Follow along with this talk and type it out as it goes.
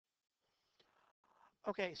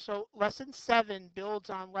Okay, so lesson 7 builds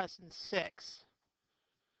on lesson 6.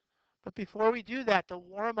 But before we do that, the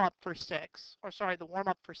warm up for 6, or sorry, the warm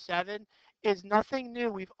up for 7 is nothing new.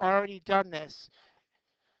 We've already done this.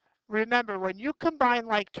 Remember, when you combine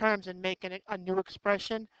like terms and make a new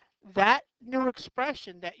expression, that new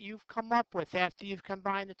expression that you've come up with after you've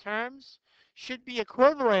combined the terms should be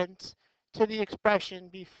equivalent to the expression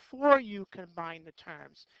before you combine the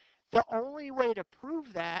terms. The only way to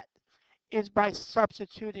prove that is by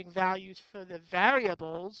substituting values for the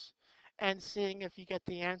variables and seeing if you get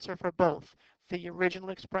the answer for both the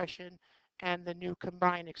original expression and the new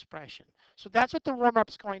combined expression. So that's what the warm-up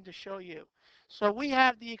is going to show you. So we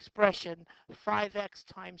have the expression 5x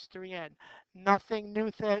times 3n. Nothing new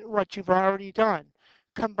than what you've already done.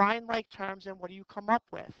 Combine like terms, and what do you come up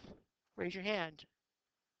with? Raise your hand.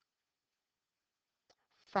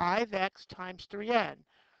 5x times 3n.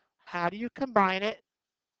 How do you combine it,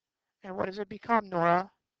 and what does it become, Nora?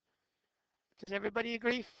 Does everybody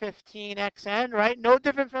agree? 15xn, right? No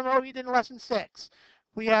different from what we did in lesson 6.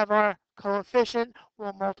 We have our coefficient.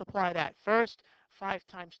 We'll multiply that first. 5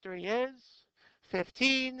 times 3 is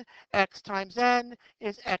 15. X times n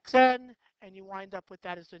is xn. And you wind up with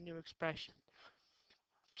that as the new expression.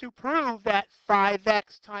 To prove that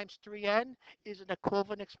 5x times 3n is an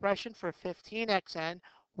equivalent expression for 15xn,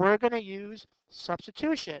 we're going to use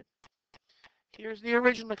substitution. Here's the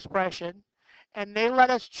original expression, and they let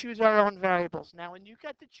us choose our own variables. Now, when you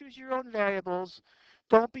get to choose your own variables,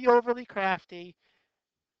 don't be overly crafty.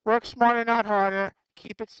 Work smarter, not harder.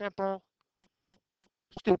 Keep it simple,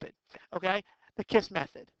 stupid. Okay? The KISS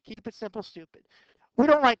method. Keep it simple, stupid. We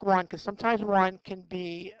don't like 1 because sometimes 1 can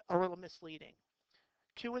be a little misleading.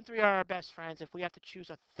 2 and 3 are our best friends. If we have to choose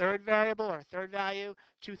a third variable or a third value,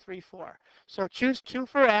 2, 3, 4. So choose 2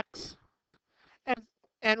 for x, and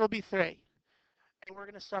n will be 3. And we're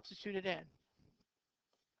going to substitute it in.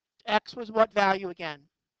 X was what value again?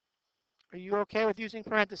 Are you okay with using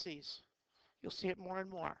parentheses? You'll see it more and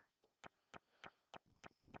more.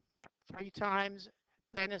 3 times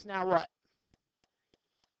n is now what?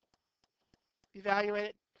 Evaluate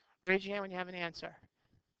it. Raise your hand when you have an answer.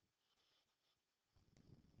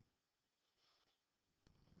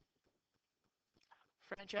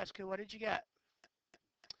 Francesca, what did you get?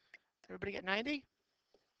 Everybody get 90?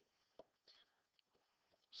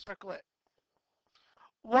 Circle it.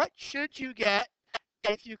 What should you get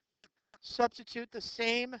if you substitute the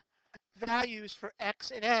same values for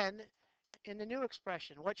x and n in the new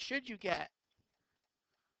expression? What should you get?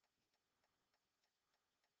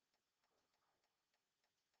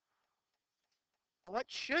 What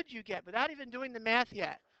should you get without even doing the math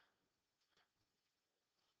yet?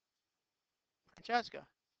 Francesca,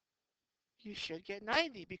 you should get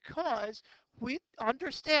 90 because we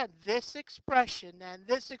understand this expression and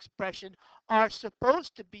this expression are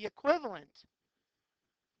supposed to be equivalent.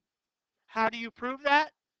 How do you prove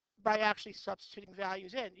that? By actually substituting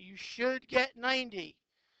values in. You should get 90.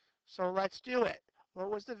 So let's do it. What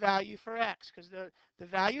was the value for x? Because the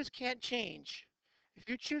values can't change. If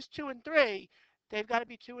you choose 2 and 3, they've got to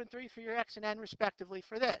be 2 and 3 for your x and n respectively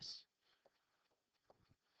for this.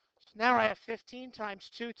 So now I have 15 times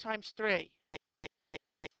 2 times 3.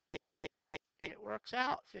 It works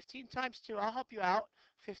out. 15 times 2, I'll help you out.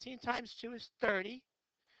 15 times 2 is 30.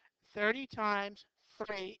 30 times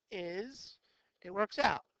 3 is, it works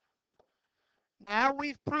out. Now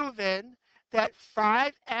we've proven that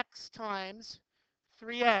 5x times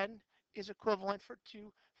 3n is equivalent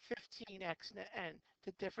to 15x n.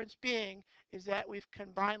 The difference being is that we've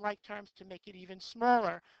combined like terms to make it even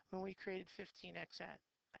smaller when we created 15xn.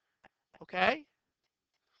 Okay?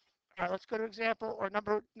 All right, let's go to example or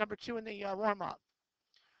number 2 in the warm-up.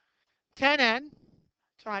 10n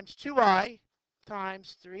times 2i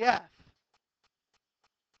times 3f.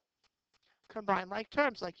 Combine like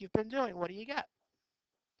terms like you've been doing. What do you get?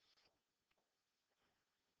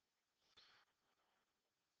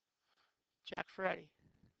 Jack Ferretti.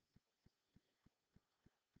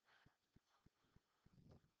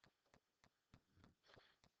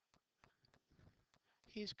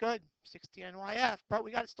 He's good, 60 NYF, but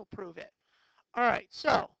we got to still prove it. All right,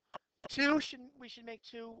 so we should make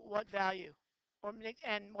 2 what value? Or make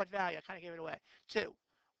n what value? I kind of gave it away. 2.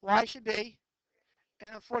 Y should be,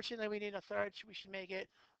 and unfortunately we need a third, we should make it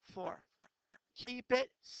 4. Keep it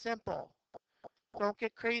simple. Don't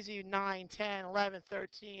get crazy, 9, 10, 11,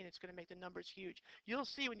 13. It's going to make the numbers huge. You'll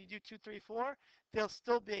see when you do 2, 3, 4, they'll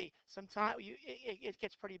still be, sometimes it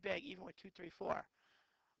gets pretty big even with 2, 3, 4.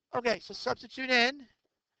 Okay, so substitute in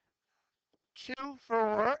 2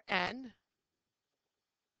 for n,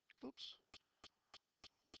 oops,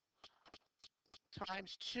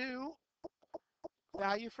 times 2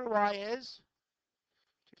 value for y is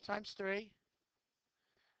 2 times 3.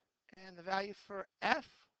 And the value for f,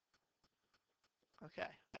 okay.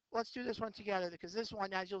 Let's do this one together because this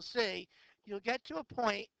one, as you'll see, you'll get to a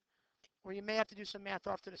point where you may have to do some math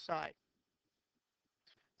off to the side.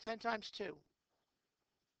 10 times 2.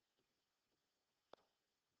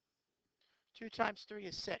 2 times 3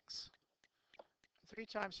 is 6. 3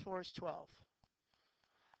 times 4 is 12.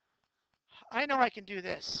 I know I can do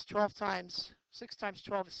this. 6 times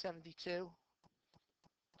 12 is 72.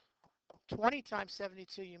 20 times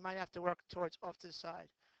 72, you might have to work towards off to the side.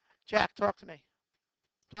 Jack, talk to me.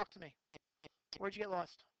 Talk to me. Where'd you get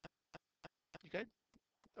lost? You good?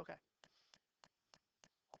 Okay.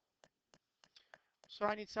 So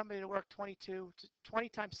I need somebody to work 20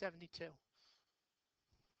 times 72.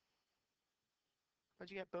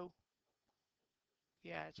 What'd you get, Boo?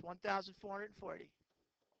 Yeah, it's 1,440.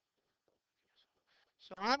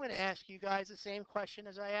 So I'm going to ask you guys the same question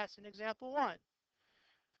as I asked in example 1.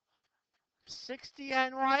 60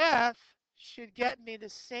 NYF should get me the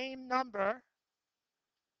same number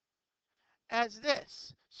as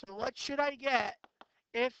this. So what should I get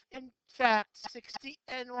if, in fact, 60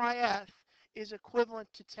 NYF is equivalent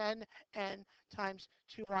to 10N times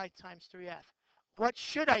 2Y times 3F? What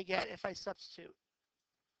should I get if I substitute?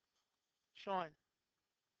 Sean?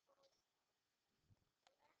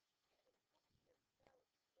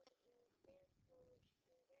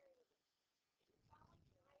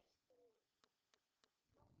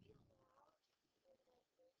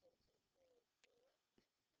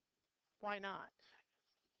 Why not?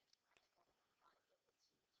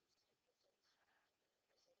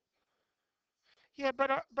 Yeah,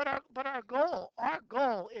 but our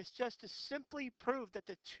goal is just to simply prove that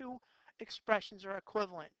the two expressions are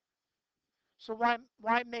equivalent. So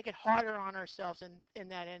why make it harder on ourselves in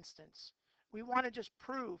that instance? We want to just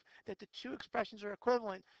prove that the two expressions are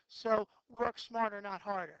equivalent, so work smarter, not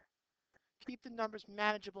harder. Keep the numbers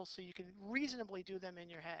manageable so you can reasonably do them in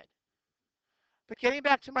your head. But getting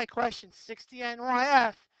back to my question, 60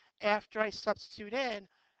 NYF, after I substitute in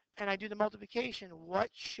and I do the multiplication, what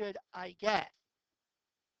should I get?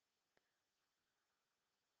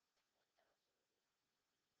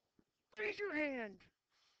 Raise your hand,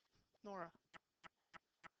 Nora.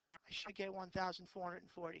 I should get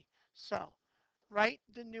 1,440. So write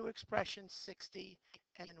the new expression 60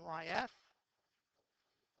 NYF.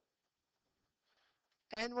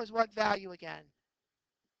 N was what value again?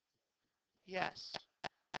 Yes.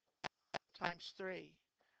 Times 3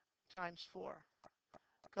 times 4.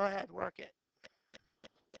 Go ahead, work it.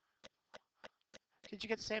 Did you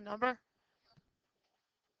get the same number?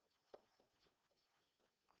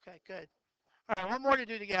 Okay, good. All right, one more to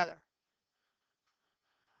do together.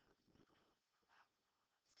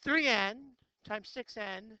 3n times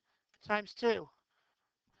 6n times 2.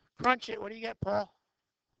 Crunch it. What do you get, Paul?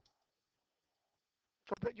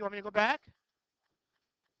 You want me to go back?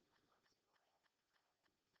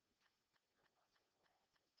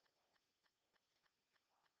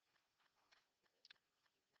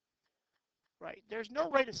 Right. There's no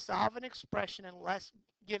way to solve an expression unless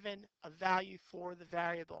given a value for the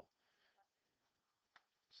variable.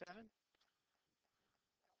 7?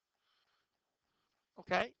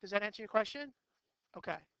 Okay. Does that answer your question?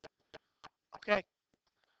 Okay. Okay.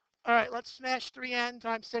 All right. Let's smash 3n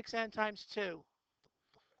times 6n times 2.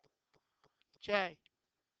 J.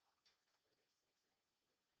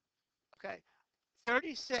 Okay.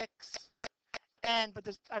 36 n, but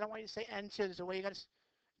this, I don't want you to say n2. There's a way you got to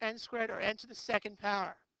n squared or n to the second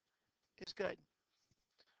power is good.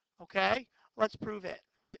 Okay. Let's prove it.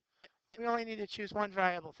 We only need to choose one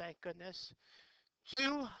variable, thank goodness.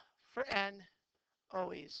 2 for n,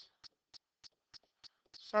 always.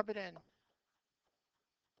 Sub it in.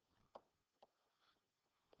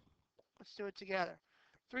 Let's do it together.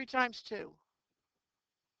 3 times 2.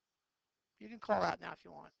 You can call out now if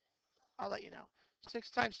you want. I'll let you know. 6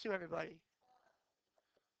 times 2, everybody.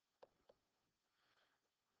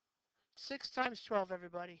 6 times 12,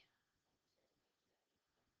 everybody.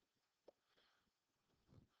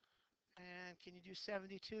 And can you do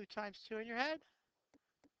 72 times 2 in your head?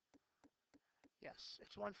 Yes,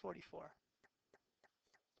 it's 144.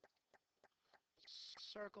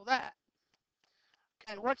 Circle that.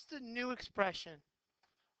 Okay, what's the new expression?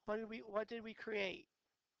 What did we create?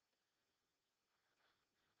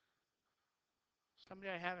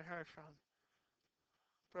 Somebody I haven't heard from.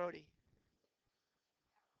 Brody.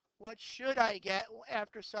 What should I get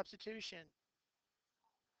after substitution?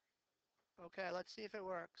 Okay, let's see if it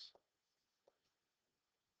works.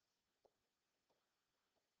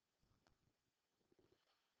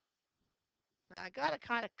 I got to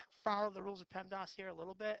kind of follow the rules of PEMDAS here a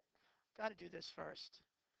little bit. Got to do this first.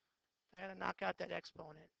 I got to knock out that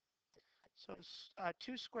exponent. So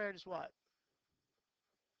 2 squared is what?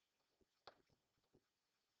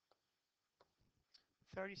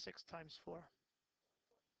 36 times 4.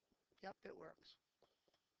 Yep, it works.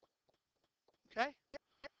 Okay?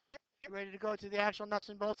 You ready to go to the actual nuts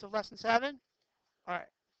and bolts of lesson 7? All right.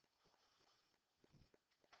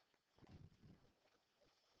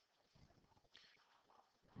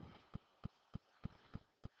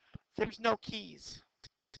 There's no keys.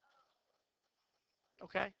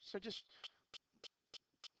 Okay? So just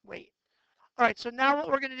wait. All right, so now what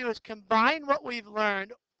we're going to do is combine what we've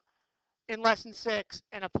learned in lesson 6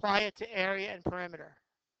 and apply it to area and perimeter.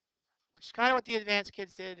 Which is kind of what the advanced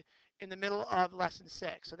kids did in the middle of lesson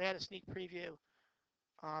 6. So they had a sneak preview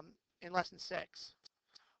um, in lesson 6.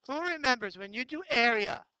 Who remembers when you do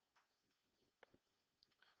area,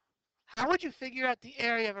 how would you figure out the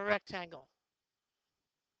area of a rectangle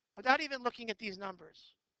without even looking at these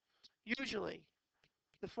numbers? Usually,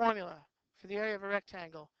 the formula for the area of a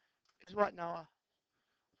rectangle is what, Noah?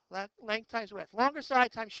 Length times width. Longer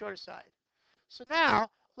side times shorter side. So now,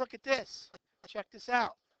 look at this. Check this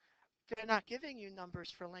out. They're not giving you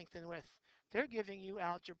numbers for length and width. They're giving you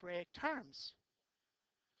algebraic terms.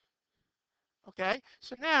 Okay,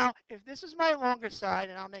 so now if this is my longer side,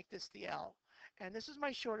 and I'll make this the L, and this is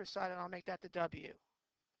my shorter side, and I'll make that the W.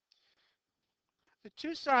 The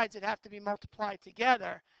two sides that have to be multiplied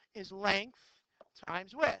together is length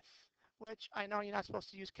times width, which I know you're not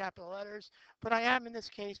supposed to use capital letters, but I am in this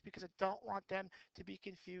case because I don't want them to be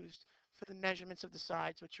confused for the measurements of the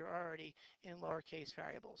sides, which are already in lowercase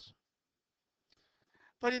variables.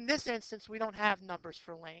 But in this instance, we don't have numbers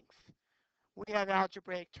for length. We have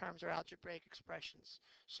algebraic terms or algebraic expressions.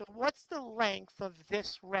 So what's the length of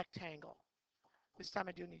this rectangle? This time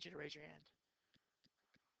I do need you to raise your hand.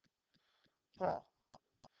 Paul.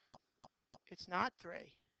 It's not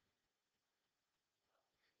 3.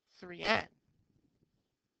 3n.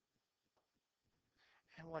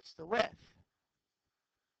 And what's the width?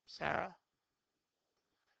 Sarah?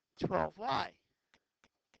 12y.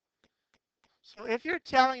 So if you're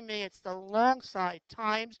telling me it's the long side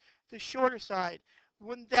times the shorter side,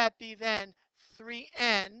 wouldn't that be then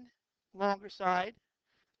 3n, longer side,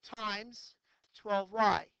 times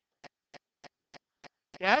 12y?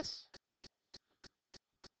 Yes?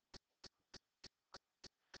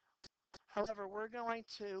 However, we're going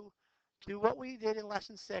to do what we did in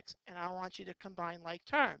lesson 6, and I want you to combine like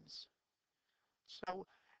terms. So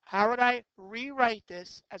how would I rewrite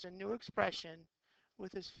this as a new expression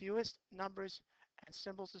with as fewest numbers and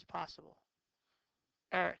symbols as possible?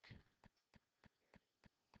 Eric,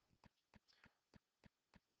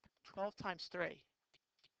 12 times 3,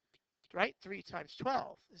 right? 3 times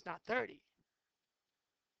 12 is not 30.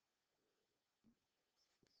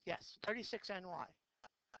 Yes, 36ny.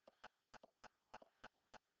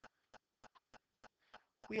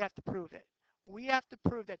 We have to prove it. We have to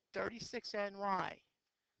prove that 36ny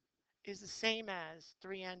is the same as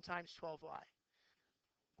 3n times 12y.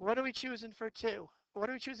 What are we choosing for 2? What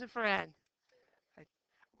are we choosing for n?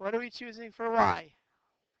 What are we choosing for y?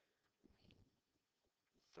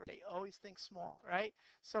 3. Always think small, right?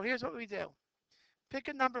 So here's what we do. Pick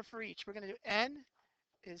a number for each. We're going to do n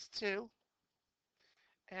is 2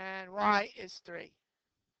 and y is 3.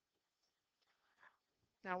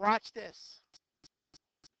 Now watch this.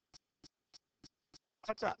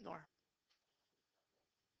 What's up, Nor?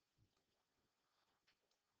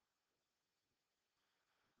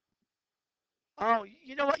 Oh,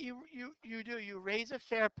 you know what you do? You raise a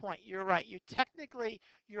fair point. You're right.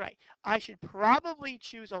 You're right. I should probably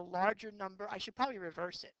choose a larger number. I should probably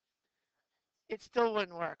reverse it. It still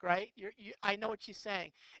wouldn't work, right? I know what she's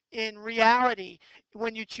saying. In reality,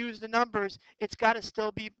 when you choose the numbers, it's got to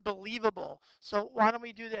still be believable. So why don't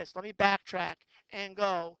we do this? Let me backtrack and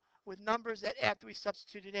go with numbers that after we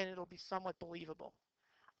substitute it in, it'll be somewhat believable.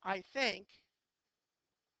 I think,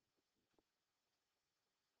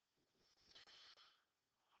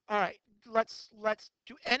 all right, let's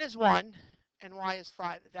do n is 1 and y is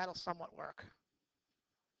 5. That'll somewhat work.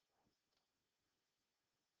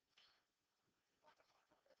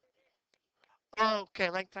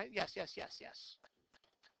 Okay, length time. Yes, yes, yes, yes.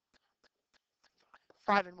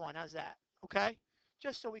 5 and 1. How's that? Okay,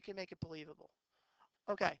 just so we can make it believable.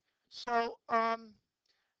 Okay, so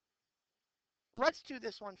let's do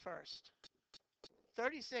this one first.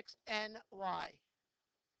 36ny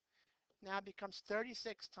now becomes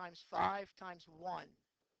 36 times 5 times 1.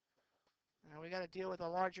 Now we got to deal with a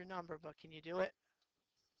larger number, but can you do it?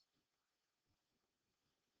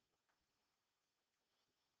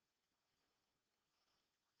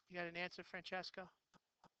 You got an answer, Francesca?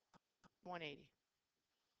 180.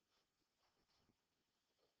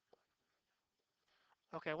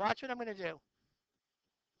 Okay, watch what I'm going to do.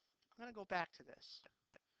 I'm going to go back to this.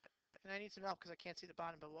 And I need some help because I can't see the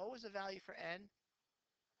bottom. But what was the value for n?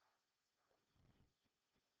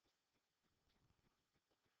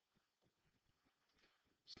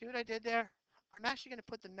 See what I did there? I'm actually going to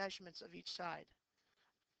put the measurements of each side,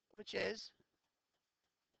 which is,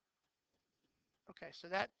 okay, so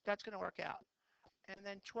that's going to work out. And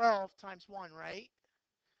then 12 times 1, right?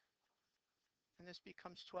 And this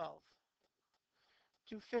becomes 12.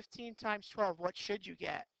 Do 15 times 12. What should you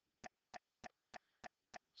get?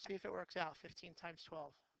 See if it works out. 15 times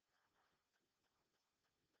 12.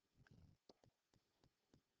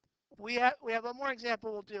 We have one more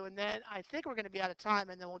example we'll do, and then I think we're going to be out of time,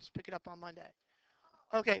 and then we'll just pick it up on Monday.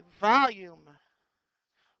 Okay, volume.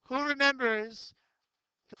 Who remembers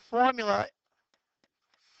the formula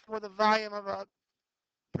for the volume of a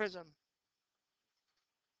prism?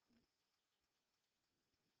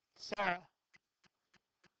 Sarah.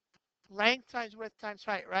 Length times width times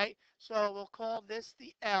height, right? So we'll call this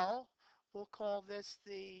the L. We'll call this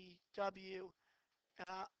the W,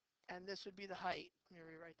 uh, and this would be the height. Let me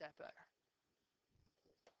rewrite that better.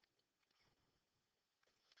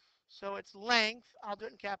 So it's length, I'll do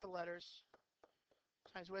it in capital letters,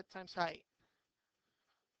 times width times height.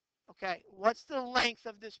 Okay, what's the length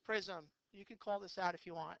of this prism? You can call this out if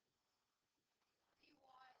you want.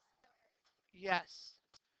 Yes.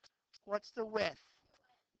 What's the width?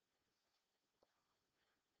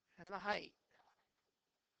 And the height.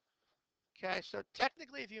 Okay, so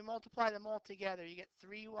technically if you multiply them all together, you get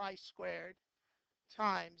 3y squared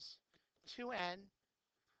times 2n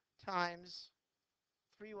times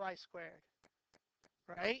 3y squared.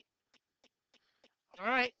 Right? All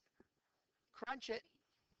right. Crunch it.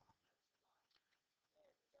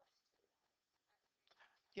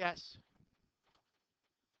 Yes.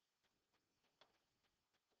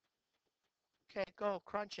 Okay, go.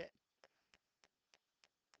 Crunch it.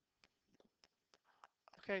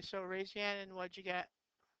 Okay, so raise your hand and what'd you get?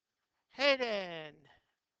 Hayden.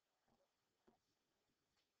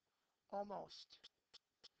 Almost.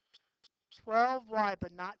 12y,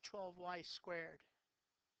 but not 12y squared.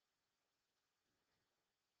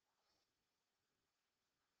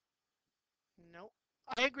 Nope.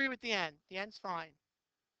 I agree with the n. The n's fine.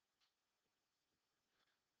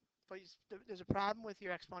 But there's a problem with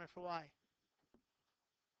your exponent for y.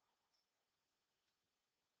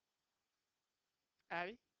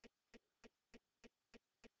 Abby?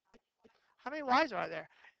 How many y's are there?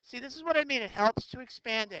 See, this is what I mean. It helps to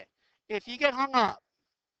expand it. If you get hung up,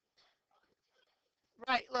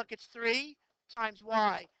 right, look, it's 3 times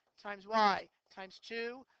y times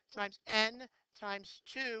 2 times n times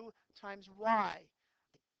 2 times y.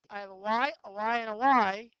 I have a y, and a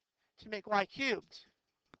y to make y cubed.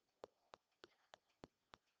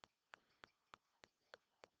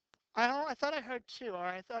 I thought I heard 2, or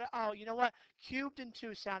I thought, oh, you know what? Cubed and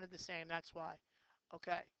 2 sounded the same. That's why.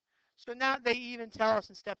 Okay. So now they even tell us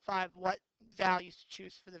in step 5 what values to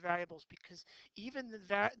choose for the variables, because even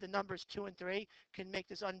the numbers 2 and 3 can make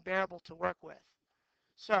this unbearable to work with.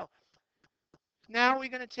 So now we're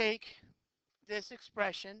going to take this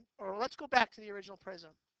expression, or let's go back to the original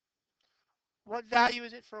prism. What value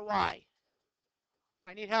is it for y?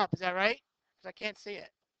 I need help. Is that right? Because I can't see it.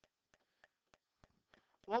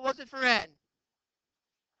 What was it for n?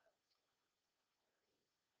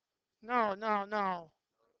 No, no, no.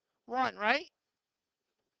 1, right?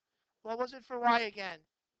 What was it for y again?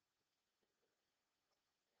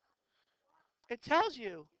 It tells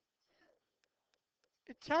you.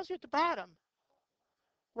 It tells you at the bottom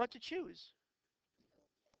what to choose.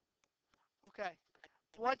 Okay.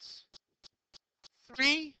 What's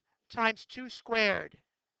 3 times 2 squared?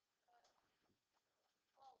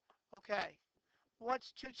 Okay.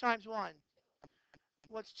 What's 2 times 1?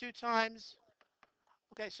 What's 2 times?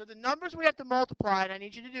 Okay, so the numbers we have to multiply, and I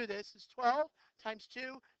need you to do this, is 12 times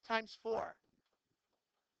 2 times 4.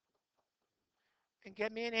 And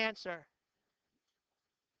get me an answer.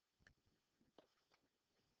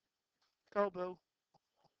 Go, boo.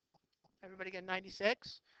 Everybody get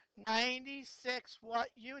 96? 96 what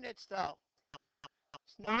units, though?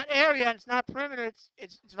 It's not area, and it's not perimeter,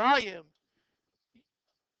 it's volume.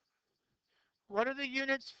 What are the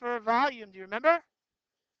units for volume? Do you remember?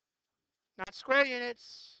 Not square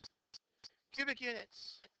units, cubic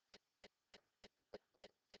units.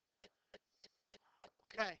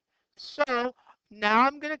 Okay, so now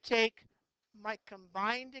I'm going to take my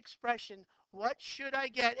combined expression. What should I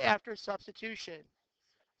get after substitution?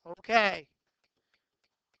 Okay,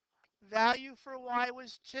 Value for y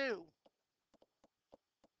was 2.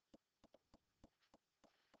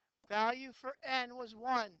 Value for n was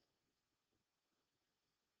 1.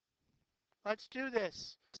 Let's do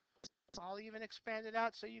this. I'll even expand it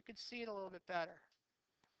out so you can see it a little bit better.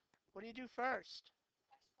 What do you do first?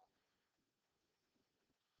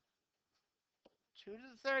 2 to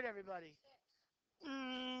the third, everybody.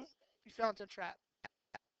 You fell into a trap.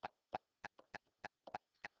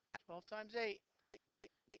 12 times 8.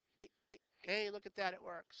 Hey, look at that, it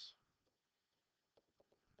works.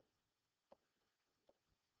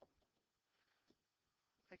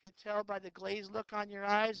 I can tell by the glazed look on your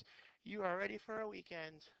eyes, you are ready for a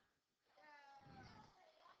weekend.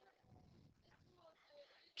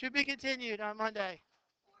 To be continued on Monday.